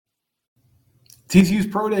TCU's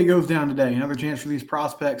Pro Day goes down today. Another chance for these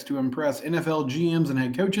prospects to impress NFL GMs and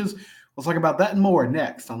head coaches. Let's talk about that and more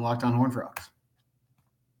next on Locked On Horned Frogs.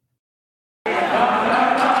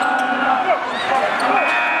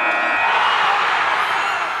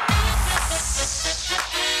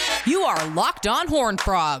 You are Locked On Horned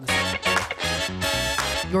Frogs,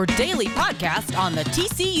 your daily podcast on the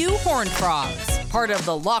TCU Horned Frogs, part of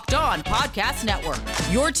the Locked On Podcast Network,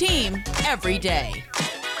 your team every day.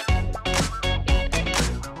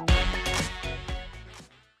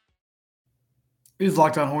 It is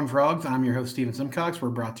Locked On Horned Frogs. I'm your host, Steven Simcox. We're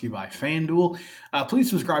brought to you by FanDuel.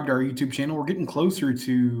 Please subscribe to our YouTube channel. We're getting closer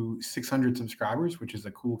to 600 subscribers, which is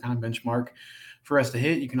a cool kind of benchmark for us to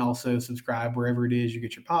hit. You can also subscribe wherever it is you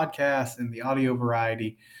get your podcasts and the audio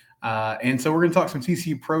variety. And so we're going to talk some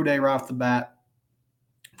TCU Pro Day right off the bat.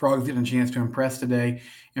 Frogs getting a chance to impress today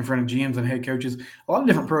in front of GMs and head coaches. A lot of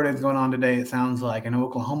different pro days going on today, it sounds like. I know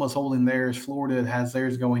Oklahoma's holding theirs. Florida has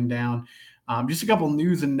theirs going down. Just a couple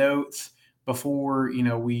news and notes before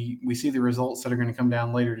we see the results that are going to come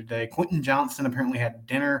down later today. Quentin Johnston apparently had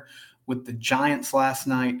dinner with the Giants last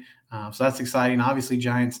night. So that's exciting. Obviously,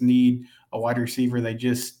 Giants need a wide receiver. They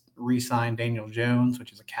just re-signed Daniel Jones,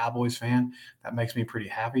 which is a Cowboys fan. That makes me pretty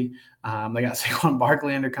happy. They got Saquon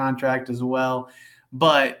Barkley under contract as well.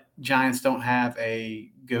 But Giants don't have a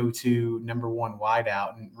go-to number one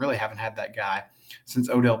wideout and really haven't had that guy since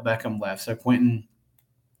Odell Beckham left. So Quentin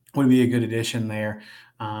would be a good addition there.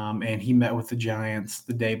 And he met with the Giants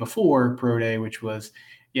the day before Pro Day, which was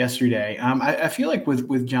yesterday. I feel like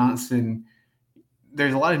with Johnston,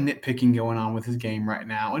 there's a lot of nitpicking going on with his game right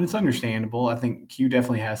now, and it's understandable. I think Q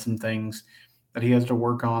definitely has some things that he has to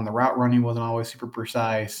work on. The route running wasn't always super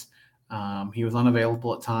precise. He was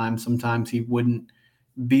unavailable at times. Sometimes he wouldn't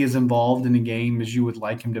be as involved in the game as you would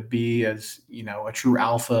like him to be as, a true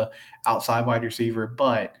alpha outside wide receiver.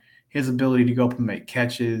 But his ability to go up and make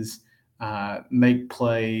catches, make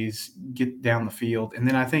plays, get down the field. And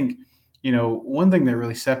then I think, one thing that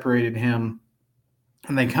really separated him,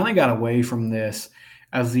 and they kind of got away from this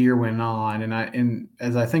as the year went on. And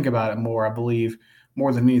as I think about it more, I believe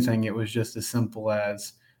more than anything, it was just as simple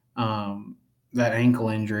as that ankle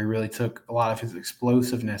injury really took a lot of his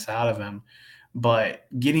explosiveness out of him. But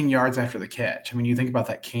getting yards after the catch, I mean, you think about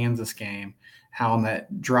that Kansas game, how on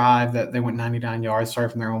that drive that they went 99 yards, started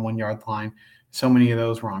from their own 1 yard line. So many of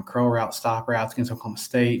those were on curl routes, stop routes against Oklahoma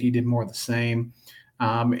State. He did more of the same.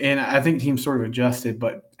 And I think teams sort of adjusted,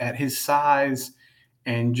 but at his size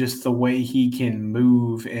and just the way he can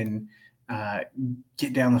move and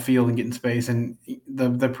get down the field and get in space. And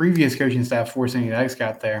the previous coaching staff before Sandy Dykes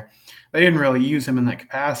got there, they didn't really use him in that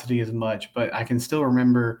capacity as much, but I can still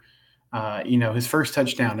remember, his first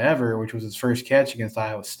touchdown ever, which was his first catch against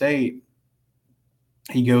Iowa State.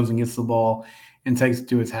 He goes and gets the ball and takes it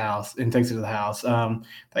to the house.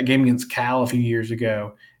 That game against Cal a few years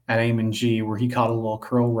ago at Amon G, where he caught a little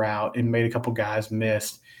curl route and made a couple guys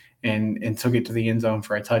miss and took it to the end zone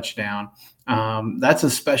for a touchdown. That's a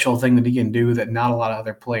special thing that he can do that not a lot of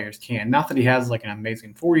other players can. Not that he has like an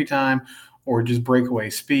amazing 40 time or just breakaway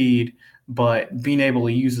speed, but being able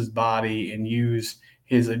to use his body and use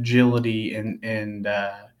his agility and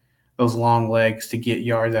those long legs to get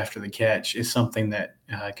yards after the catch is something that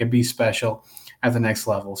can be special at the next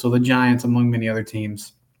level. So the Giants, among many other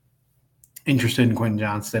teams, interested in Quentin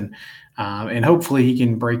Johnston. And hopefully he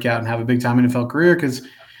can break out and have a big-time NFL career, because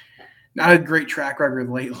not a great track record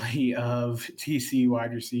lately of TCU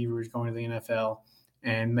wide receivers going to the NFL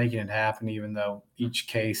and making it happen, even though each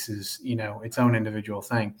case is, its own individual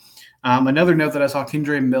thing. Another note that I saw,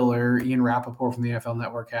 Kendre Miller, Ian Rappaport from the NFL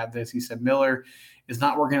Network had this. He said Miller is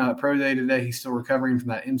not working out at Pro Day today. He's still recovering from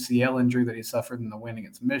that MCL injury that he suffered in the win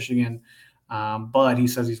against Michigan. But he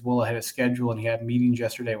says he's well ahead of schedule, and he had meetings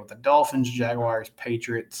yesterday with the Dolphins, Jaguars,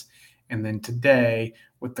 Patriots, and then today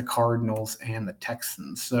with the Cardinals and the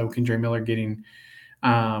Texans. So Kendre Miller getting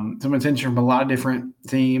some attention from a lot of different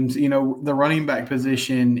teams. The running back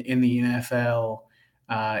position in the NFL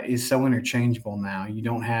is so interchangeable now. You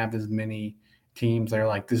don't have as many teams that are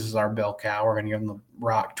like, this is our bell cow, we're going to give them the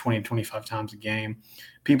rock 20, 25 times a game.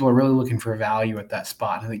 People are really looking for value at that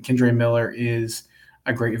spot. And I think Kendre Miller is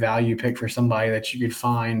a great value pick for somebody that you could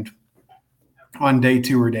find on day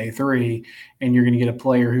 2 or day 3, and you're going to get a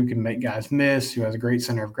player who can make guys miss, who has a great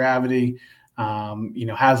center of gravity,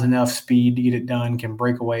 has enough speed to get it done, can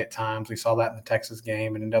break away at times. We saw that in the Texas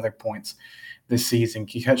game and at other points this season.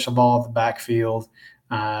 Can catch the ball at the backfield,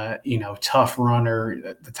 tough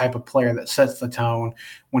runner, the type of player that sets the tone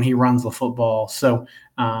when he runs the football. So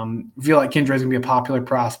I feel like Kendre is going to be a popular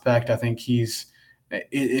prospect. I think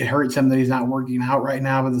it hurts him that he's not working out right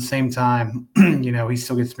now, but at the same time, he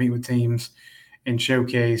still gets to meet with teams and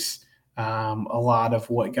showcase a lot of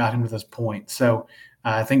what got him to this point. So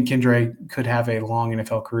I think Kendra could have a long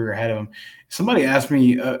NFL career ahead of him. Somebody asked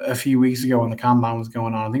me a few weeks ago when the combine was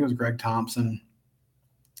going on, I think it was Greg Thompson.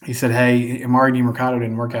 He said, "Hey, Amari DiMercado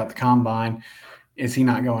didn't work out the combine. Is he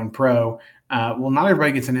not going pro?" Well, not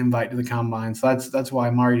everybody gets an invite to the combine, so that's why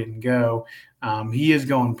Amari didn't go. He is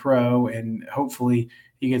going pro, and hopefully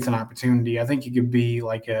he gets an opportunity. I think he could be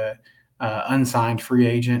like a unsigned free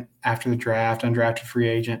agent after the draft, undrafted free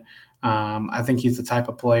agent. I think he's the type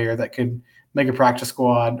of player that could make a practice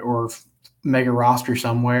squad or make a roster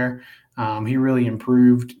somewhere. He really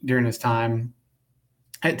improved during his time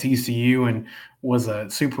at TCU and was a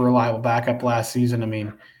super reliable backup last season. I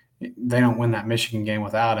mean, they don't win that Michigan game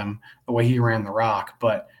without him, the way he ran the rock.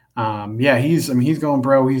 But yeah, he's going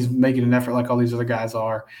pro. He's making an effort like all these other guys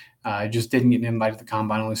are. Just didn't get an invite to the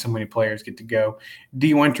combine. Only so many players get to go.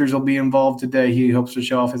 D. Winters will be involved today. He hopes to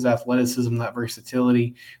show off his athleticism, that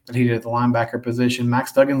versatility that he did at the linebacker position.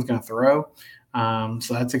 Max Duggan's going to throw.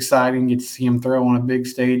 So that's exciting. Get to see him throw on a big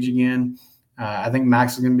stage again. I think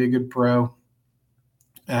Max is going to be a good pro.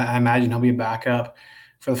 I imagine he'll be a backup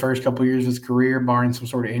for the first couple of years of his career, barring some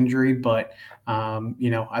sort of injury. But,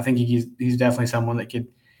 I think he's definitely someone that could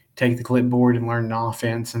take the clipboard and learn an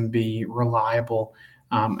offense and be reliable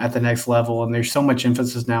at the next level. And there's so much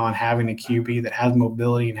emphasis now on having a QB that has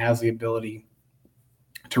mobility and has the ability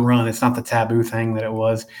to run. It's not the taboo thing that it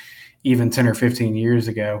was even 10 or 15 years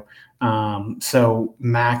ago. So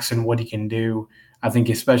Max and what he can do, I think,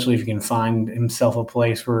 especially if he can find himself a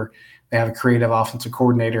place where they have a creative offensive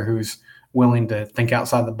coordinator who's willing to think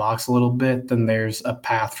outside the box a little bit, then there's a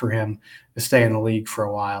path for him to stay in the league for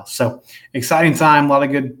a while. So exciting time, a lot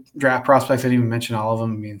of good draft prospects. I didn't even mention all of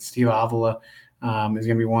them. I mean, Steve Avila is going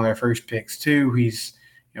to be one of their first picks too. He's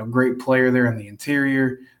a great player there in the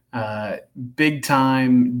interior. Big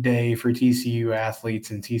time day for TCU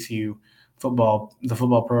athletes and TCU football, the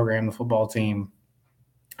football program, the football team,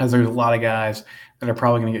 as there's a lot of guys that are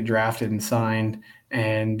probably going to get drafted and signed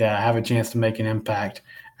and have a chance to make an impact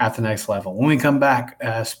at the next level. When we come back,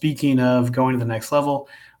 speaking of going to the next level,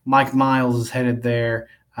 Mike Miles is headed there.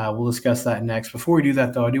 We'll discuss that next. Before we do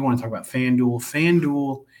that, though, I do want to talk about FanDuel.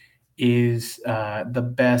 FanDuel is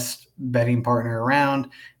the best betting partner around.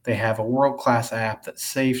 They have a world-class app that's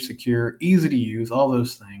safe, secure, easy to use, all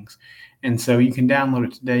those things. And so you can download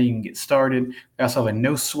it today. You can get started. They also have a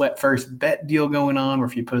no-sweat first bet deal going on where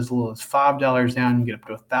if you put as little as $5 down, you get up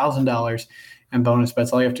to $1,000 in bonus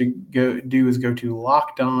bets. All you have to do is go to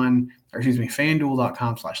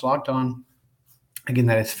FanDuel.com/lockedon. Again,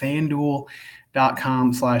 that is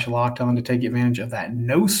FanDuel.com/lockedon to take advantage of that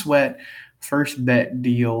no-sweat first bet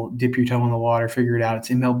deal. Dip your toe in the water, figure it out. It's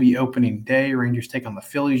MLB opening day. Rangers take on the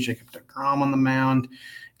Phillies. Jacob deGrom on the mound. Do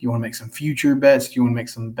you want to make some future bets? Do you want to make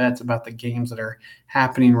some bets about the games that are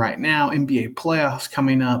happening right now? NBA playoffs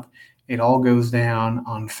coming up. It all goes down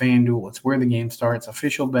on FanDuel. It's where the game starts.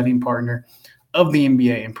 Official betting partner of the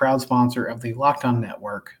NBA and proud sponsor of the Locked On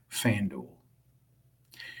Network, FanDuel.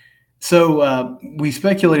 So we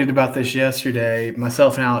speculated about this yesterday.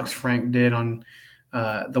 Myself and Alex Frank did on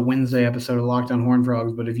the Wednesday episode of Locked On Horned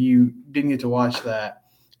Frogs. But if you didn't get to watch that,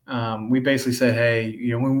 we basically said, hey,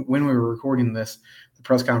 when we were recording this, the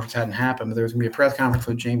press conference hadn't happened, but there was going to be a press conference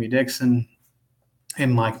with Jamie Dixon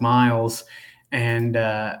and Mike Miles. And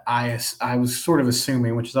I was sort of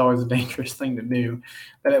assuming, which is always a dangerous thing to do,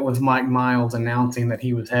 that it was Mike Miles announcing that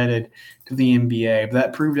he was headed to the NBA. But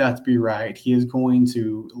that proved out to be right. He is going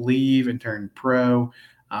to leave and turn pro.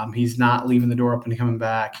 He's not leaving the door open to coming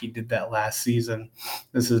back. He did that last season.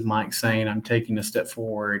 This is Mike saying, I'm taking a step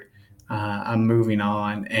forward. I'm moving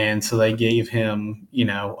on. And so they gave him,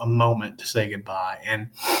 a moment to say goodbye. And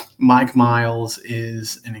Mike Miles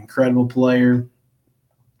is an incredible player.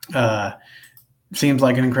 Seems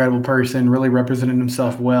like an incredible person, really represented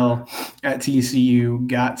himself well at TCU,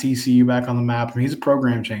 got TCU back on the map. I mean, he's a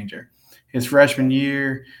program changer. His freshman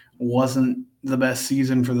year wasn't the best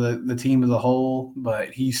season for the team as a whole, but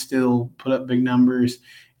he still put up big numbers.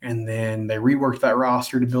 And then they reworked that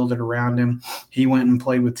roster to build it around him. He went and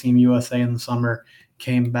played with Team USA in the summer,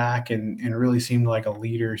 came back and really seemed like a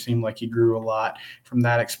leader, seemed like he grew a lot from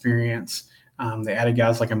that experience. They added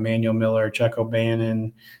guys like Emmanuel Miller, Chuck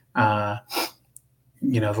O'Bannon,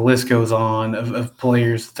 the list goes on of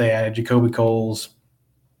players that they added, Jacoby Coles,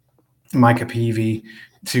 Micah Peavy,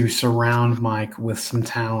 to surround Mike with some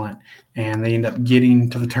talent. And they end up getting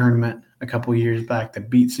to the tournament a couple of years back. They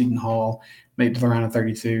beat Seton Hall, made it to the round of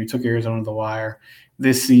 32, took Arizona to the wire.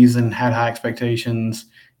 This season had high expectations.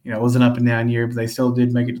 It was an up and down year, but they still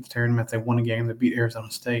did make it to the tournament. They won a game. They beat Arizona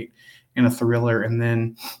State in a thriller, and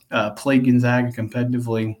then played Gonzaga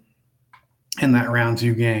competitively in that round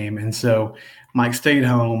 2 game. And so Mike stayed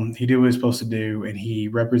home. He did what he was supposed to do, and he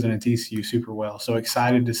represented TCU super well. So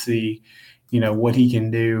excited to see, what he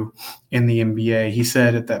can do in the NBA. He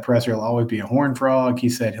said at that presser he'll always be a Horn Frog. He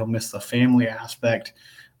said he'll miss the family aspect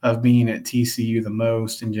of being at TCU the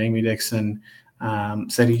most. And Jamie Dixon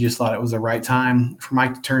said he just thought it was the right time for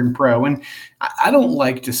Mike to turn pro. And I don't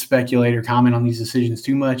like to speculate or comment on these decisions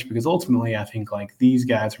too much because ultimately I think like these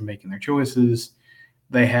guys are making their choices.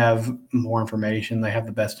 They have more information. They have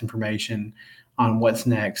the best information on what's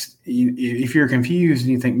next. If you're confused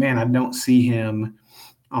and you think, man, I don't see him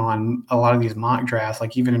on a lot of these mock drafts,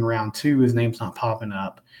 like even in round 2, his name's not popping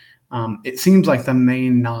up. It seems like the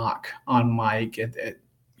main knock on Mike at the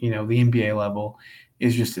NBA level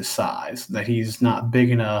is just his size, that he's not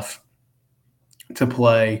big enough to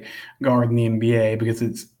play guard in the NBA because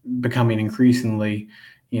it's becoming increasingly,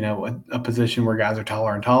 a position where guys are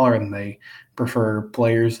taller and taller and they prefer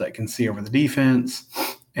players that can see over the defense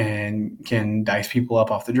and can dice people up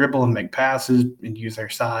off the dribble and make passes and use their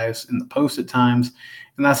size in the post at times.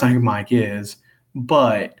 And that's not who Mike is.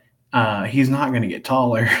 But he's not going to get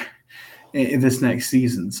taller this next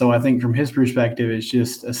season. So I think from his perspective, it's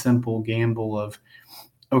just a simple gamble of,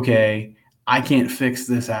 okay, I can't fix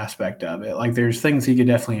this aspect of it. Like there's things he could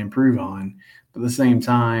definitely improve on. But at the same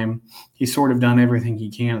time, he's sort of done everything he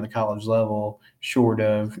can at the college level, short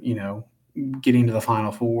of, getting to the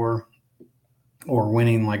Final Four or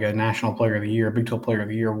winning like a National Player of the Year, a Big 12 Player of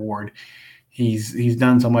the Year award. He's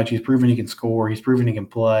done so much. He's proven he can score. He's proven he can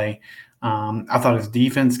play. I thought his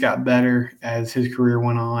defense got better as his career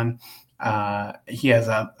went on. He has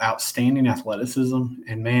outstanding athleticism,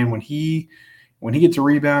 and man, when he gets a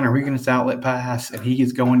rebound or he gets an outlet pass and he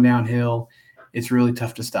gets going downhill, it's really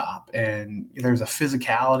tough to stop. And there's a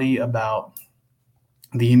physicality about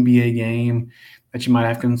the NBA game that you might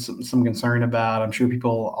have some concern about. I'm sure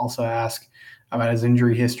people also ask about his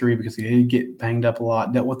injury history because he did get banged up a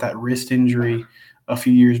lot, dealt with that wrist injury a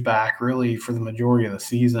few years back, really for the majority of the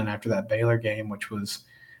season after that Baylor game, which was,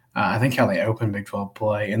 I think, how they opened Big 12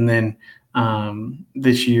 play. And then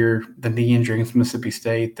this year, the knee injury against Mississippi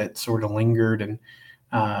State that sort of lingered, and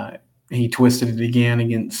he twisted it again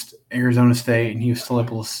against Arizona State, and he was still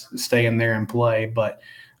able to stay in there and play. But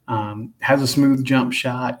has a smooth jump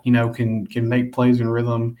shot, can make plays in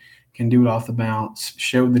rhythm, can do it off the bounce,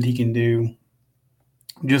 showed that he can do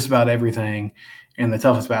just about everything in the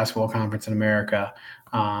toughest basketball conference in America.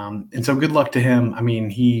 And so good luck to him. I mean,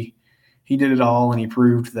 he did it all, and he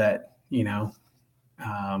proved that, he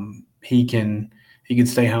can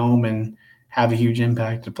stay home and have a huge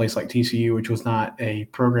impact at a place like TCU, which was not a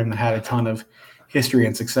program that had a ton of history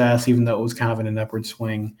and success, even though it was kind of in an upward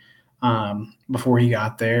swing before he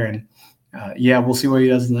got there. And we'll see what he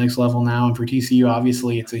does at the next level now. And for TCU,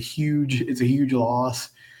 obviously, it's a huge loss,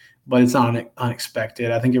 but it's not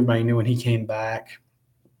unexpected. I think everybody knew when he came back,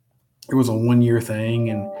 it was a 1-year thing,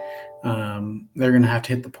 and they're going to have to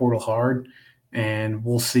hit the portal hard. And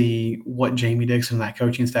we'll see what Jamie Dixon and that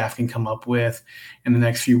coaching staff can come up with in the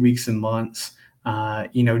next few weeks and months.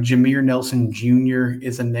 Jameer Nelson Jr.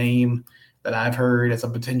 is a name that I've heard as a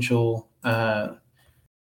potential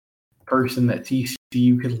person that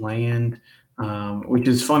TCU could land, which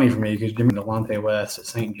is funny for me because Jimmy Delonte West at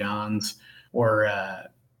St. John's or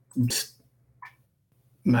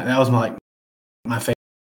that was my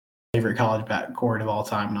favorite college backcourt of all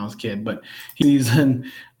time when I was a kid. But he's and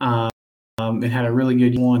had a really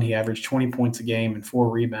good one. He averaged 20 points a game and 4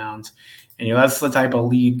 rebounds. And, that's the type of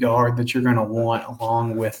lead guard that you're going to want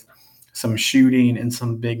along with some shooting and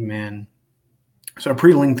some big men. So a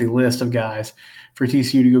pretty lengthy list of guys for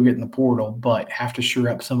TCU to go get in the portal, but have to shore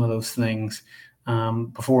up some of those things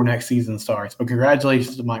before next season starts. But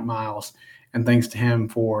congratulations to Mike Miles, and thanks to him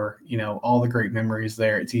for, all the great memories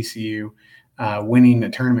there at TCU, winning a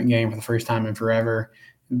tournament game for the first time in forever.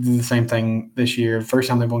 The same thing this year. First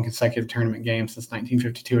time they've won consecutive tournament games since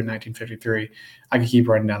 1952 and 1953. I could keep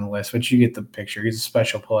running down the list, but you get the picture. He's a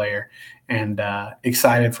special player, and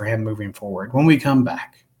excited for him moving forward. When we come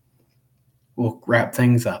back, we'll wrap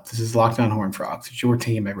things up. This is Locked On Horned Frogs. It's your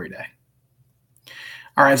team every day.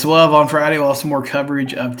 All right, so we'll have on Friday, we'll have some more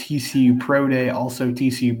coverage of TCU Pro Day. Also,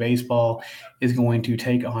 TCU Baseball is going to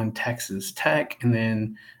take on Texas Tech, and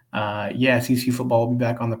then TCU football will be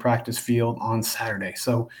back on the practice field on Saturday.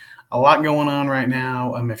 So a lot going on right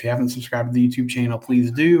now. If you haven't subscribed to the YouTube channel,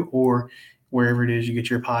 please do, or wherever it is you get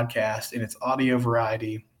your podcast in its audio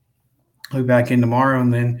variety. We'll be back in tomorrow,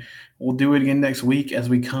 and then we'll do it again next week as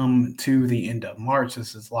we come to the end of March.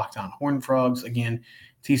 This is Locked On Horned Frogs. Again,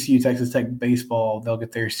 TCU Texas Tech baseball, they'll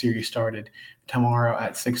get their series started tomorrow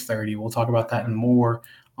at 6:30. We'll talk about that and more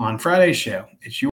on Friday's show. It's your